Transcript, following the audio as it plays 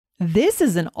This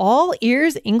is an All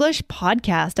Ears English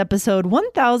podcast, episode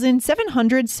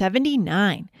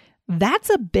 1779. That's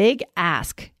a big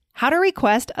ask. How to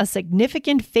request a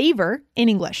significant favor in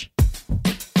English.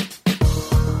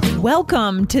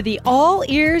 Welcome to the All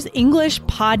Ears English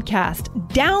podcast,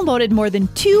 downloaded more than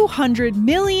 200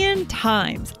 million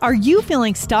times. Are you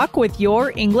feeling stuck with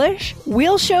your English?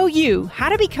 We'll show you how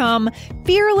to become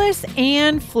fearless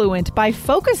and fluent by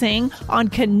focusing on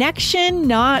connection,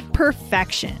 not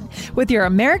perfection. With your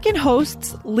American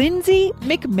hosts, Lindsay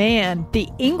McMahon, the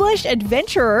English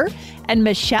adventurer, and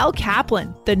Michelle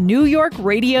Kaplan, the New York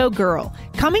radio girl,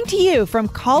 coming to you from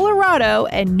Colorado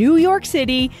and New York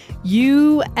City,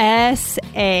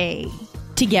 USA.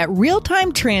 To get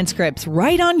real-time transcripts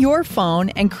right on your phone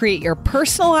and create your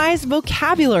personalized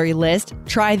vocabulary list,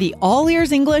 try the All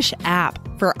Ears English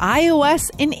app for iOS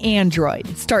and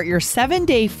Android. Start your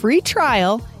 7-day free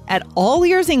trial at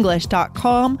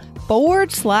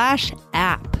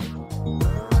allearsenglish.com/app.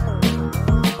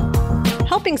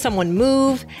 Helping someone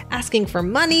move, asking for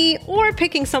money, or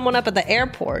picking someone up at the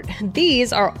airport.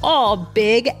 These are all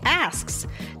big asks.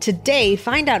 Today,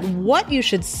 find out what you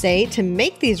should say to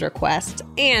make these requests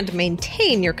and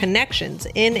maintain your connections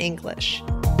in English.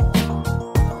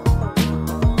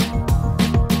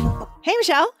 Hey,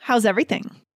 Michelle, how's everything?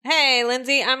 Hey,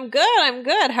 Lindsay, I'm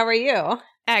good. How are you?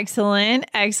 Excellent.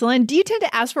 Do you tend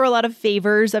to ask for a lot of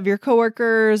favors of your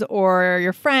coworkers or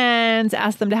your friends,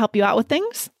 ask them to help you out with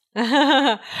things?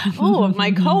 Oh,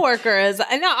 my coworkers. No,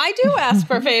 I do ask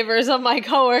for favors of my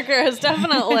coworkers,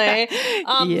 definitely.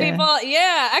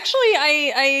 Actually,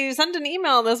 I sent an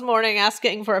email this morning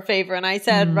asking for a favor, and I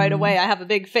said right away, I have a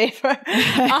big favor.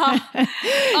 I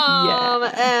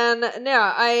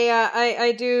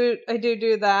do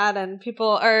that, and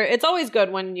people are, it's always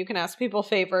good when you can ask people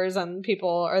favors and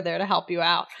people are there to help you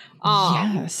out.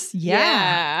 Yes.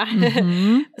 Yeah.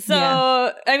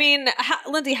 So, I mean,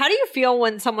 Lindsay, how do you feel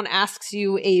when someone asks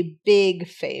you a big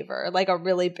favor, like a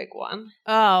really big one?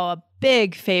 Oh, a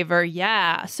big favor.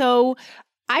 Yeah. So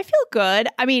I feel good.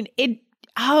 I mean,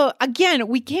 again,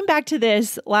 we came back to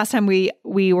this last time we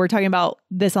were talking about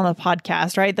this on the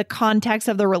podcast, right? The context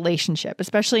of the relationship,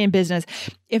 especially in business.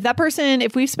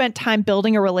 If we've spent time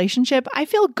building a relationship, I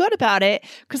feel good about it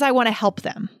because I want to help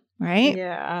them. Right?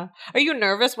 Yeah. Are you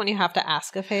nervous when you have to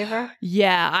ask a favor?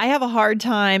 Yeah, I have a hard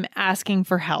time asking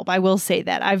for help. I will say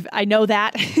that. I know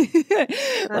that.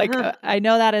 I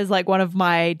know that is like one of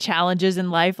my challenges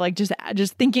in life. Like just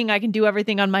thinking I can do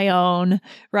everything on my own,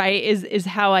 right? Is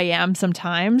how I am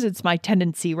sometimes. It's my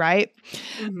tendency, right?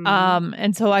 Mm-hmm.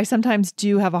 And so I sometimes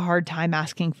do have a hard time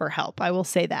asking for help. I will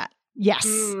say that. Yes.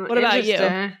 What about you?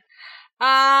 Do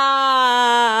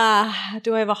I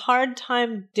have a hard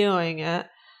time doing it?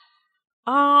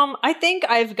 I think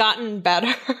I've gotten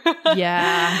better.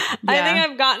 Yeah. I think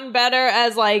I've gotten better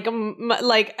as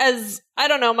as I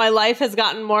don't know, my life has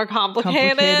gotten more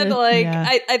complicated.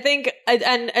 I think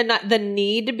the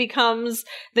need becomes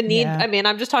the need. Yeah. I mean,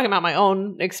 I'm just talking about my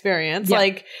own experience.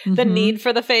 Yeah. The need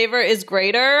for the favor is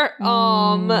greater. So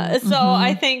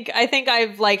I think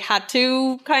I've had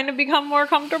to kind of become more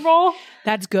comfortable.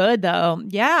 That's good though.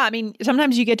 Yeah. I mean,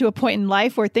 sometimes you get to a point in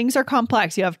life where things are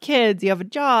complex. You have kids, you have a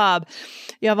job,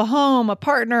 you have a home, a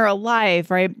partner, a life,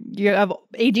 right? You have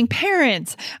aging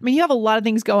parents. I mean, you have a lot of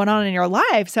things going on in your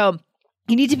life. So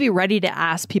you need to be ready to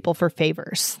ask people for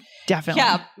favors. Definitely.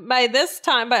 Yeah. By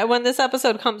when this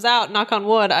episode comes out, knock on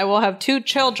wood, I will have 2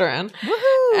 children.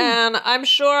 Woohoo! And I'm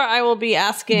sure I will be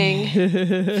asking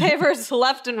favors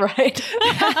left and right.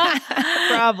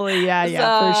 Probably. Yeah,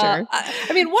 for sure.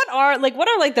 I mean, what are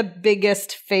the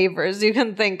biggest favors you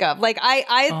can think of?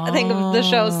 I think of the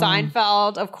show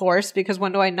Seinfeld, of course, because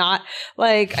when do I not?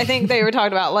 I think they were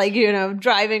talking about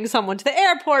driving someone to the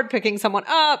airport, picking someone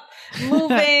up,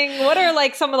 moving. What are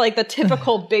some of the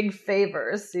typical big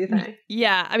favors, do you think?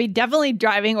 Yeah. I mean, definitely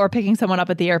driving or picking someone up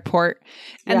at the airport.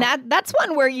 And that's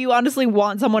one where you honestly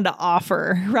want someone to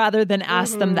offer rather than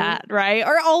ask them that, right?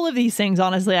 Or all of these things,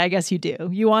 honestly, I guess you do.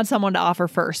 You want someone to offer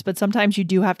first, but sometimes you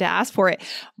do have to ask for it.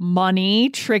 Money,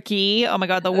 tricky. Oh my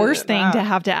God, the worst thing to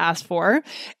have to ask for.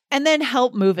 And then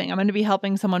help moving. I'm going to be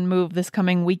helping someone move this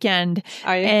coming weekend.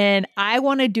 Are you? And I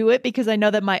want to do it because I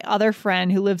know that my other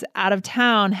friend who lives out of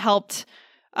town helped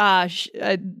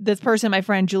this person, my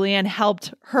friend Julianne,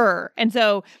 helped her. And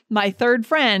so my third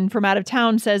friend from out of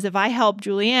town says if I help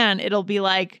Julianne, it'll be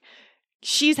like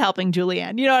she's helping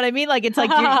Julianne. You know what I mean? Like, it's like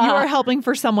you are helping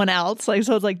for someone else. Like,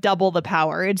 so it's like double the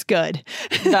power. It's good.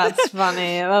 That's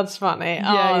funny. That's funny.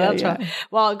 That's funny.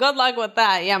 Well, good luck with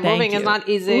that. Yeah, moving is not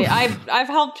easy. I've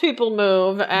helped people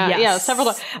move. Several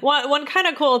times. One kind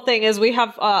of cool thing is we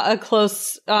have a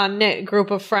close knit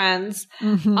group of friends.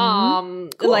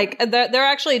 Cool. Like they're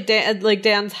actually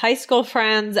Dan's high school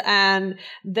friends and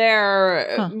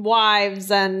their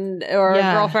wives and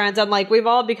girlfriends, and like we've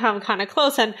all become kind of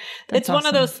close. And it's one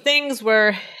of those things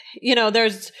where, you know,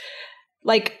 there's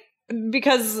like,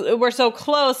 because we're so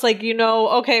close, like, you know,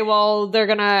 okay, well, they're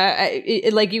gonna,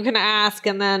 like, you can ask,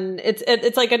 and then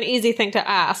it's like an easy thing to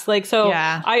ask. Like, so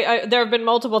I there have been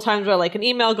multiple times where like an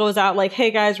email goes out like, hey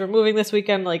guys, we're moving this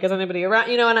weekend. Like, is anybody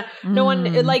around? You know, and no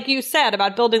one, like you said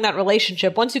about building that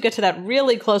relationship. Once you get to that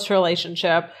really close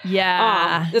relationship,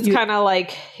 it's kind of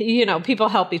like, you know, people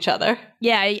help each other.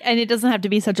 Yeah, and it doesn't have to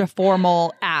be such a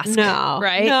formal ask. No,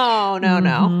 right?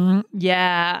 No.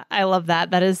 Yeah, I love that.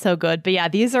 That is so good. But yeah,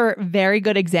 these are very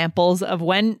good examples of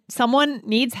when someone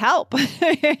needs help.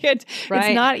 It's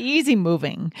not easy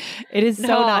moving. It is so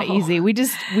not easy. We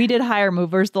did hire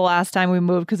movers the last time we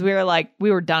moved because we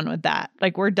were done with that.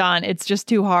 Like, we're done. It's just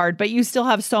too hard. But you still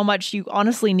have so much you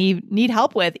honestly need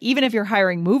help with, even if you're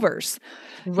hiring movers.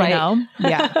 Right. You know?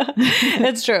 Yeah.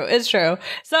 It's true.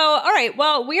 So, all right.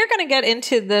 Well, we are going to get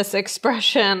into this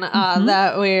expression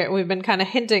that we've been kind of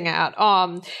hinting at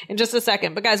in just a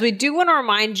second. But guys, we do want to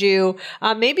remind you,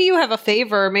 maybe you have a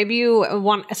favor. Maybe you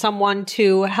want someone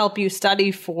to help you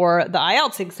study for the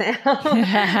IELTS exam.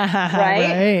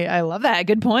 Right? I love that.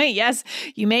 Good point. Yes,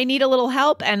 you may need a little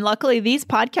help. And luckily, these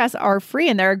podcasts are free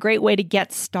and they're a great way to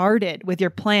get started with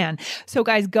your plan. So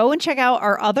guys, go and check out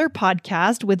our other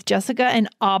podcast with Jessica and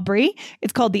Aubrey.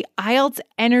 It's called the IELTS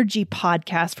Energy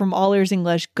Podcast from All Ears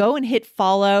English. Go and hit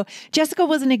follow. Jessica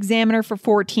was an examiner for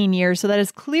 14 years, so that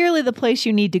is clearly the place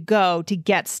you need to go to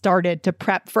get started to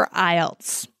prep for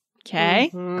IELTS. Okay,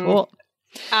 cool.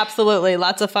 Absolutely.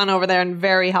 Lots of fun over there and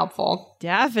very helpful.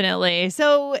 Definitely.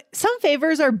 So some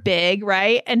favors are big,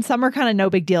 right? And some are kind of no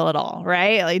big deal at all,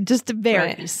 right? Like, just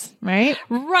varies, right?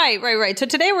 Right. So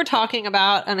today we're talking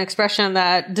about an expression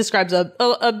that describes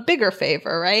a bigger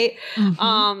favor, right?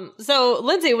 So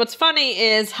Lindsay, what's funny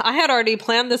is I had already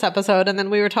planned this episode and then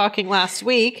we were talking last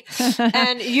week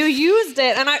and you used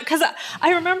it. And because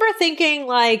I remember thinking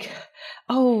like,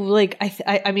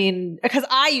 I mean, because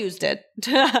I used it.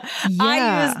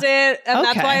 I used it, and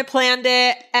that's why I planned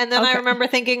it. And then I remember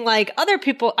thinking, like, other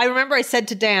people, I remember I said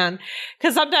to Dan,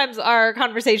 because sometimes our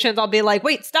conversations, I'll be like,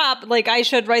 wait, stop. Like, I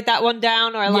should write that one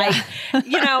down. Or like,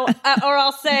 you know, or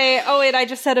I'll say, oh, wait, I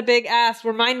just said a big ask.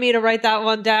 Remind me to write that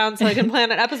one down so I can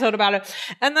plan an episode about it.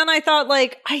 And then I thought,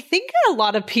 like, I think a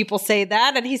lot of people say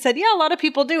that. And he said, yeah, a lot of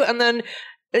people do. And then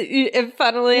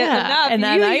funnily enough, and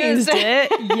then I used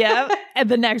it. And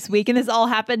the next week, and this all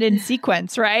happened in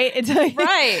sequence, right? It's like,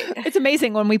 It's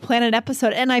amazing when we plan an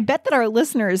episode, and I bet that our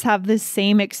listeners have this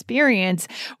same experience.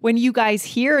 When you guys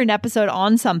hear an episode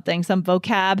on something, some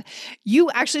vocab, you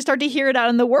actually start to hear it out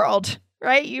in the world.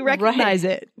 Right? You recognize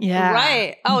it. Yeah.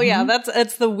 Right. Oh yeah.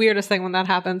 It's the weirdest thing when that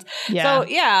happens.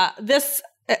 Yeah. So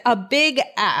a big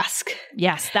ask.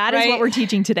 Yes, that is what we're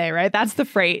teaching today, right? That's the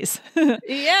phrase.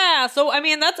 Yeah. So, I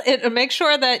mean, that's it. Make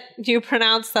sure that you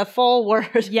pronounce the full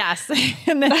word. Yes.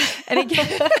 and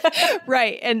again,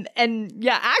 right. And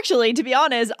yeah, actually, to be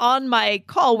honest, on my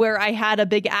call where I had a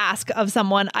big ask of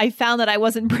someone, I found that I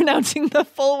wasn't pronouncing the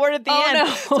full word at the end.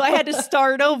 No. So I had to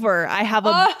start over. I have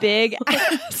a big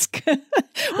ask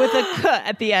with a k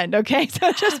at the end. Okay.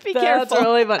 So just be careful. That's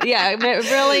really funny. Yeah.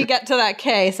 Really get to that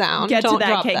K sound.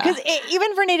 Because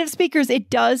even for native speakers,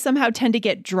 it does somehow tend to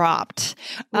get dropped.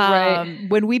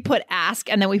 When we put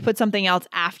ask and then we put something else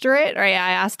after it, right?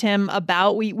 I asked him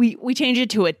about, we change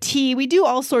it to a T. We do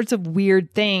all sorts of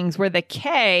weird things where the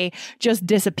K just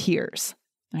disappears.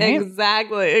 Right?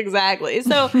 Exactly.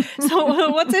 So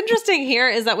what's interesting here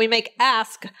is that we make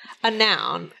ask a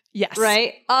noun. Yes.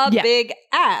 Right? Big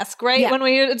ask, right? Yeah.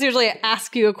 It's usually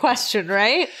ask you a question,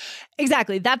 right?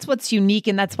 Exactly. That's what's unique,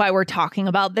 and that's why we're talking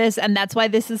about this, and that's why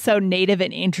this is so native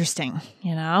and interesting,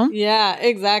 you know? Yeah,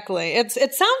 exactly. It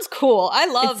sounds cool. I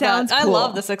love that. Cool. I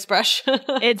love this expression.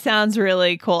 It sounds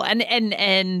really cool.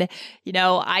 And you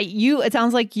know, it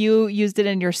sounds like you used it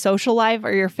in your social life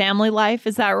or your family life.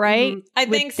 Is that right? I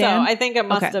think so. I think it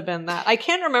must have been that. I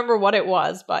can't remember what it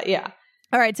was, but yeah.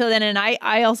 All right. So then, and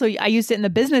I used it in the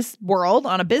business world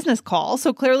on a business call.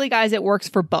 So clearly, guys, it works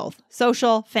for both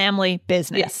social, family,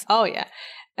 business. Yes. Oh yeah.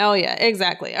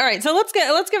 Exactly. All right. So let's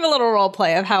give a little role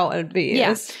play of how it would be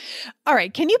used. All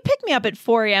right. Can you pick me up at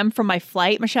 4 a.m. from my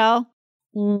flight, Michelle?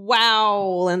 Wow,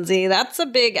 Lindsay, that's a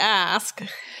big ask.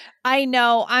 I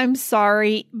know. I'm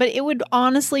sorry, but it would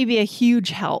honestly be a huge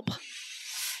help.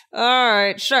 All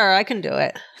right, sure, I can do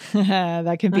it.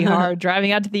 That can be hard.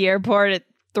 Driving out to the airport at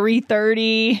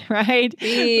 3:30, right?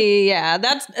 Yeah,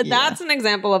 that's an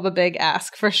example of a big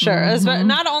ask for sure. Mm-hmm.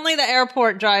 Not only the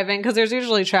airport driving, because there's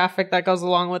usually traffic that goes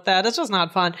along with that. It's just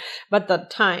not fun, but the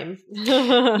time.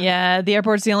 Yeah, the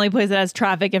airport's the only place that has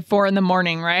traffic at 4 a.m,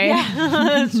 right?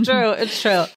 Yeah, it's true. It's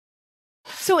true.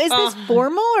 So is this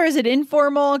formal or is it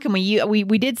informal? Can we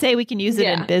did say we can use it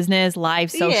in business,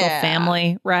 life, social,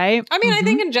 family, right? I mean, I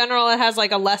think in general it has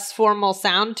like a less formal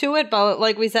sound to it, but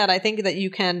like we said, I think that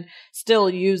you can still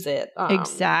use it.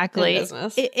 Exactly. In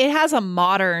business. It has a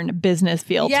modern business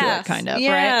feel to it, kind of, right?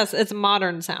 Yes, it's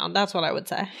modern sound. That's what I would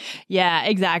say. Yeah,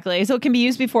 exactly. So it can be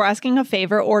used before asking a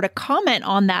favor or to comment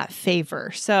on that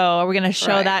favor. So are we going to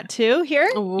show that too here?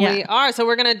 We are. So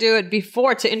we're going to do it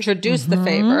before to introduce the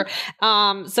favor.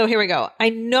 So here we go. I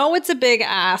know it's a big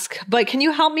ask, but can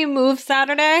you help me move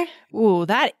Saturday? Ooh,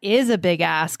 that is a big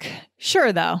ask.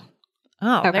 Sure, though.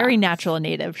 Oh, okay. Very natural and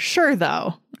native. Sure, though.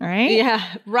 All right. Yeah,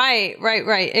 right.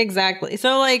 Exactly.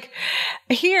 So like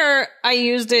here, I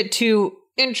used it to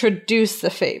introduce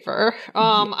the favor.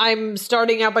 I'm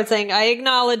starting out by saying, I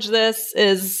acknowledge this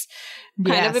is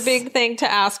kind of a big thing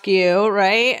to ask you,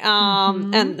 right?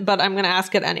 But I'm going to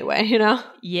ask it anyway,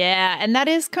 Yeah. And that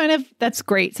is that's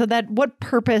great. So what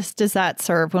purpose does that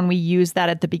serve when we use that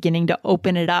at the beginning to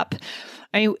open it up?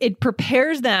 I mean, it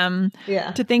prepares them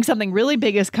to think something really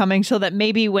big is coming so that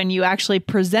maybe when you actually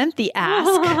present the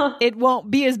ask, it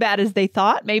won't be as bad as they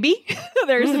thought. Maybe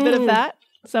there's a bit of that.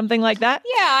 Something like that.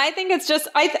 Yeah. I think it's just,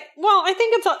 I think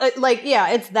it's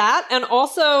it's that. And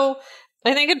also,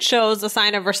 I think it shows a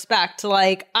sign of respect.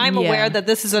 Like, I'm aware that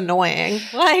this is annoying.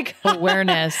 Like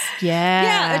awareness. Yeah.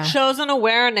 Yeah. It shows an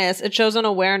awareness.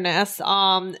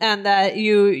 And that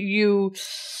you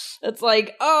it's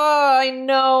like, oh, I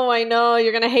know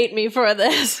you're going to hate me for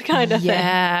this kind of thing.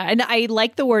 Yeah. And I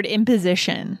like the word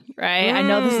imposition, right? I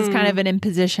know this is kind of an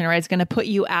imposition, right? It's going to put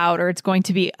you out, or it's going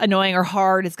to be annoying or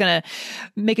hard. It's going to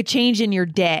make a change in your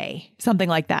day. Something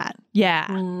like that. Yeah.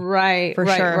 Right.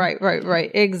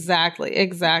 Right. Exactly.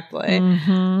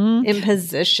 Mm-hmm.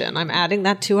 Imposition. I'm adding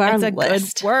that to our list.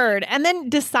 That's a good word. And then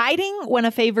deciding when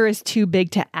a favor is too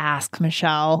big to ask,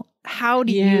 Michelle. How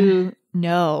do you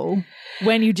know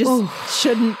when you just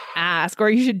shouldn't ask, or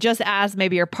you should just ask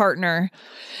maybe your partner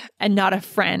and not a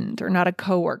friend or not a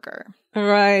coworker?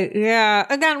 Right. Yeah.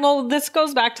 Again, well, this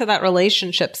goes back to that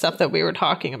relationship stuff that we were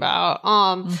talking about.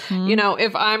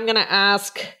 If I'm going to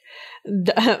ask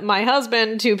my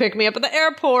husband to pick me up at the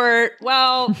airport,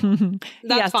 well,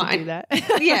 that's fine. To do that.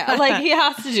 Yeah, like he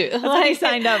has to do. That's what he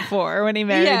signed up for when he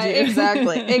married you.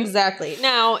 Exactly.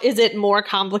 Now, is it more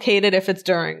complicated if it's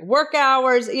during work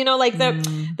hours? There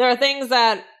are things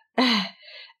that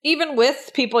even with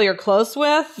people you're close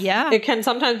with, it can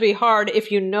sometimes be hard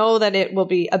if you know that it will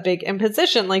be a big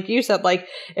imposition. Like you said, like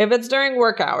if it's during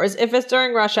work hours, if it's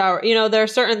during rush hour, there are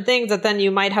certain things that then you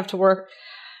might have to work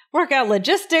out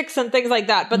logistics and things like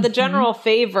that. But the general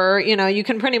favor, you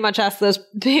can pretty much ask those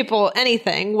people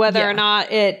anything, whether or not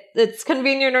it's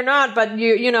convenient or not. But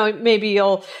maybe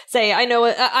you'll say, I know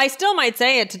it. I still might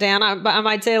say it to Dan, but I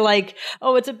might say like,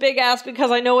 oh, it's a big ask because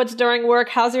I know it's during work.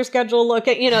 How's your schedule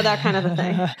looking? That kind of a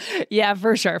thing. Yeah,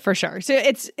 for sure. So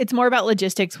it's more about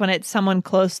logistics when it's someone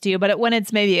close to you, but when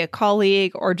it's maybe a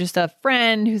colleague or just a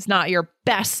friend who's not your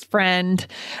best friend,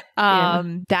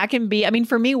 that can be,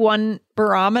 for me, one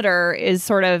barometer is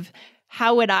sort of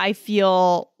how would I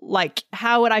feel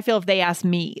if they asked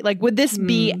me? Like, would this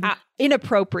be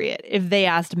inappropriate if they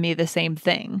asked me the same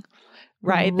thing?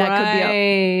 Right.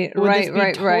 That could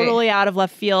be totally out of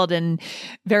left field and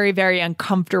very, very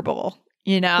uncomfortable.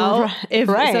 So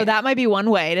that might be one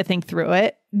way to think through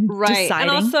it. Right. Deciding.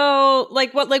 And also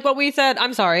like what we said,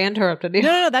 I'm sorry, I interrupted you.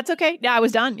 No, that's okay. Yeah, I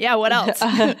was done. Yeah. What else?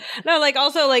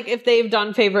 If they've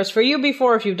done favors for you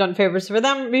before, if you've done favors for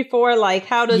them before, like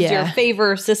how does your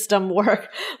favor system work?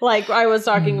 Like I was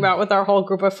talking about with our whole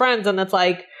group of friends, and it's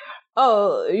like,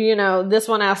 oh, this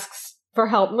one asks for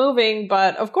help moving,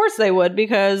 but of course they would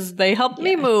because they helped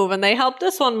me move and they helped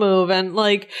this one move, and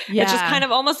like it's just kind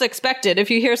of almost expected.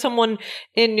 If you hear someone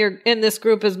in this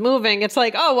group is moving, it's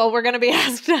like, oh well, we're going to be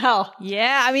asked to help.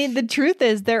 Yeah, the truth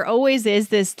is there always is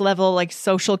this level like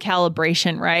social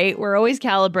calibration, right? We're always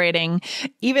calibrating,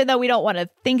 even though we don't want to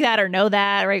think that or know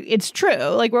that, right? It's true.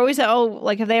 Like we're always say, oh,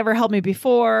 like have they ever helped me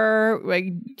before? Like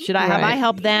should I have I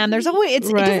helped them? There's always it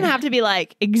doesn't have to be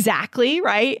like exactly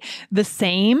right the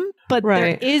same. But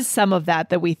there is some of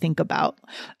that we think about,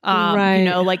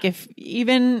 like if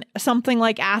even something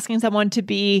like asking someone to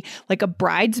be like a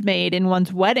bridesmaid in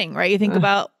one's wedding, right? You think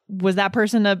about was that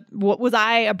person was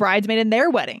I a bridesmaid in their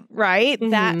wedding? Right?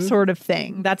 Mm-hmm. That sort of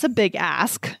thing. That's a big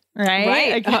ask.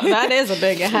 Right? That is a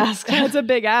big ask. That's a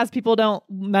big ask. People don't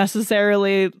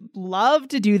necessarily love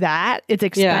to do that. It's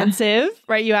expensive,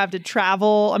 right? You have to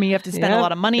travel. I mean, you have to spend a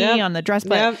lot of money on the dress,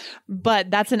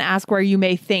 but that's an ask where you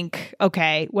may think,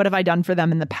 okay, what have I done for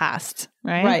them in the past?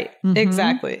 Right?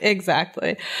 Mm-hmm.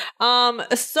 Exactly.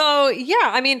 So yeah,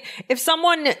 I mean, if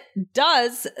someone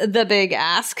does the big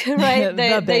ask, right?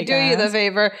 They do you the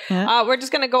favor. Yeah. We're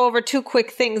just going to go over 2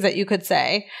 quick things that you could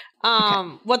say.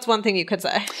 What's one thing you could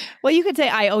say? Well, you could say,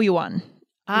 I owe you one.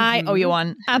 I owe you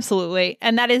one. Absolutely.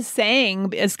 And that is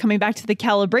coming back to the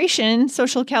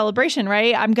social calibration,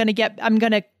 right? I'm going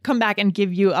to come back and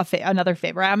give you another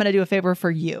favor. I'm going to do a favor for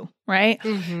you, right?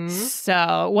 Mm-hmm.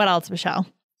 So what else, Michelle?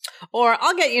 Or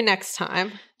I'll get you next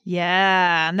time.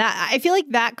 Yeah. And that, I feel like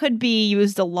that could be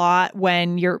used a lot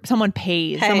when someone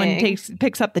pays, someone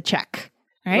picks up the check,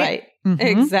 right? Right. Mm-hmm.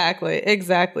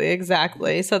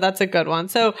 Exactly. So that's a good one.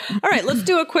 So, all right, let's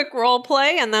do a quick role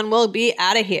play and then we'll be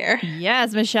out of here.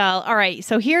 Yes, Michelle. All right.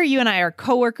 So here you and I are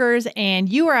coworkers and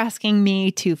you are asking me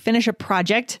to finish a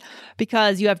project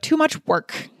because you have too much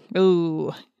work.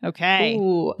 Ooh, okay.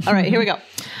 Ooh. All right, here we go.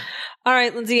 All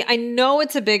right, Lindsay, I know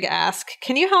it's a big ask.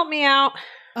 Can you help me out?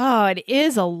 Oh, it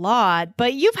is a lot,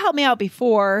 but you've helped me out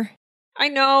before. I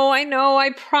know.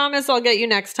 I promise I'll get you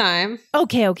next time.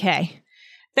 Okay.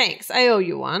 Thanks. I owe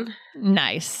you one.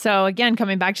 Nice. So again,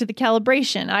 coming back to the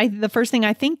calibration, the first thing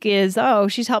I think is, oh,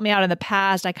 she's helped me out in the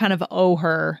past. I kind of owe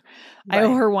her. Right. I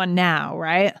owe her one now,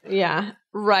 right? Yeah.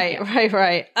 Right.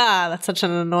 That's such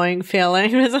an annoying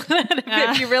feeling, isn't it?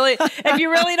 If you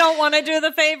really don't want to do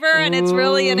the favor and it's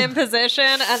really an imposition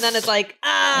and then it's like,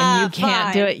 and you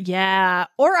can't do it. Yeah.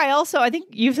 Or I think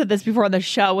you've said this before on the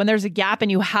show, when there's a gap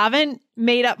and you haven't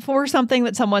made up for something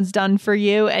that someone's done for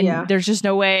you and there's just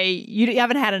no way, you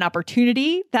haven't had an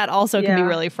opportunity, that also can be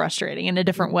really frustrating in a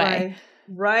different way.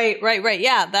 Right.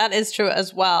 Yeah, that is true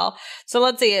as well. So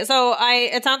let's see. So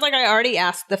it sounds like I already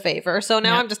asked the favor. So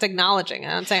now I'm just acknowledging it.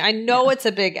 I'm saying, I know it's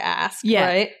a big ask,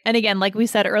 right? And again, like we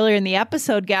said earlier in the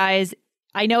episode, guys,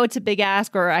 I know it's a big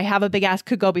ask or I have a big ask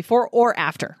could go before or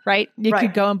after, right? It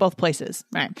could go in both places,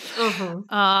 right?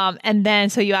 Mm-hmm. And then,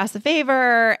 so you asked the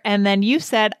favor and then you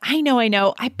said, I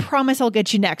know, I promise I'll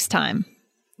get you next time.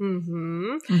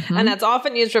 Mm-hmm. And that's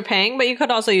often used for paying, but you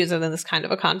could also use it in this kind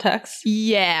of a context.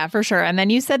 Yeah, for sure. And then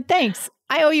you said, thanks.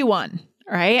 I owe you one.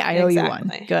 Right? I owe you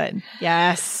one. Good.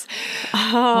 Yes.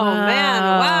 Oh, man.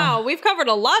 Wow. We've covered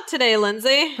a lot today,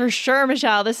 Lindsay. For sure,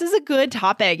 Michelle. This is a good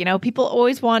topic. You know, people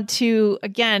always want to,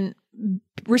 again,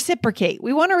 reciprocate.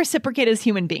 We want to reciprocate as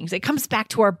human beings. It comes back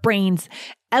to our brains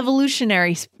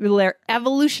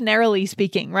evolutionarily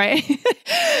speaking, right?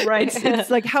 Right. It's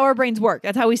like how our brains work.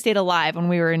 That's how we stayed alive when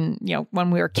we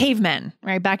were cavemen,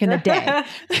 right? Back in the day.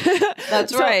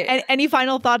 That's right. Any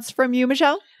final thoughts from you,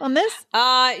 Michelle, on this?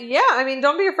 Yeah. I mean,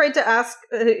 don't be afraid to ask,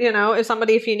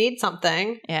 if you need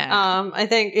something. Yeah. I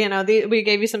think, we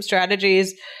gave you some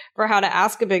strategies for how to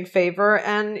ask a big favor.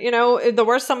 And, the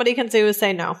worst somebody can do is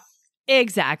say no.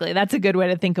 Exactly. That's a good way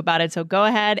to think about it. So go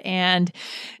ahead and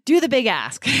do the big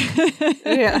ask.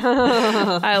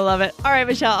 Yeah. I love it. All right,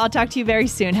 Michelle, I'll talk to you very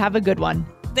soon. Have a good one.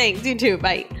 Thanks. You too.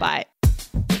 Bye. Bye.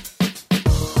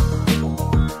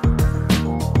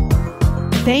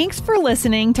 Thanks for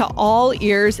listening to All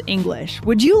Ears English.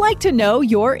 Would you like to know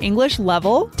your English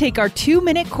level? Take our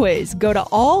 2-minute quiz. Go to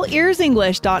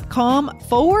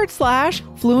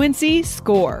allearsenglish.com/fluency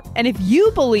score. And if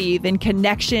you believe in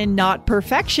connection, not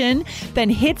perfection, then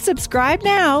hit subscribe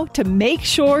now to make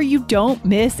sure you don't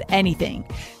miss anything.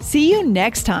 See you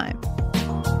next time.